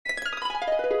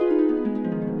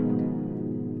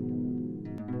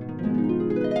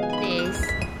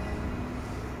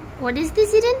What is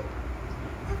this, Eden?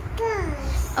 A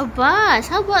bus. A bus.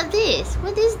 How about this?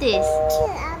 What is this?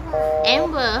 Amber.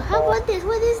 Amber. How about this?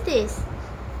 What is this?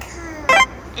 Car.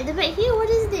 At the back here, what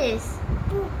is this?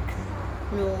 Book.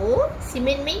 No.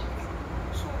 Cement mix.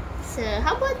 So,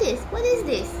 how about this? What is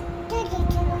this?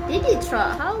 Daddy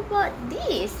truck. How about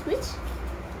this? Which?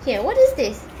 Here, what is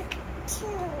this?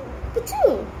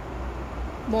 Betul.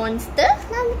 Monster.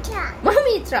 Mommy truck.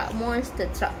 Mommy truck. Monster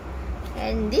truck.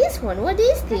 And this one, what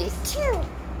is this? Two.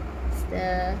 It's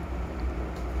the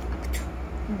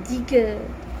digger.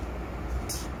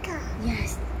 Car.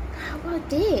 Yes. How about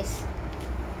this?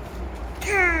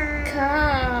 Car.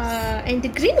 Car. And the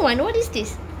green one, what is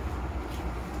this?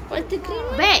 What's the green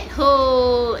one?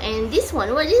 Backhoe. And this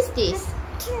one, what is this?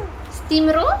 Two.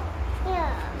 Steamroller.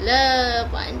 Yeah. Le,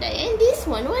 pandai. And this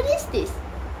one, what is this?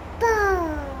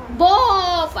 Ball.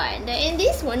 Ball, pandai. And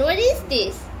this one, what is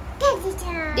this? Daddy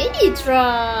truck. Daddy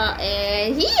truck.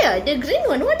 And here, the green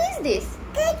one, what is this?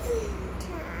 Daddy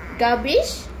truck.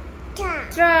 Garbage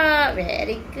Truck. truck.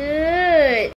 Very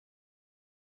good.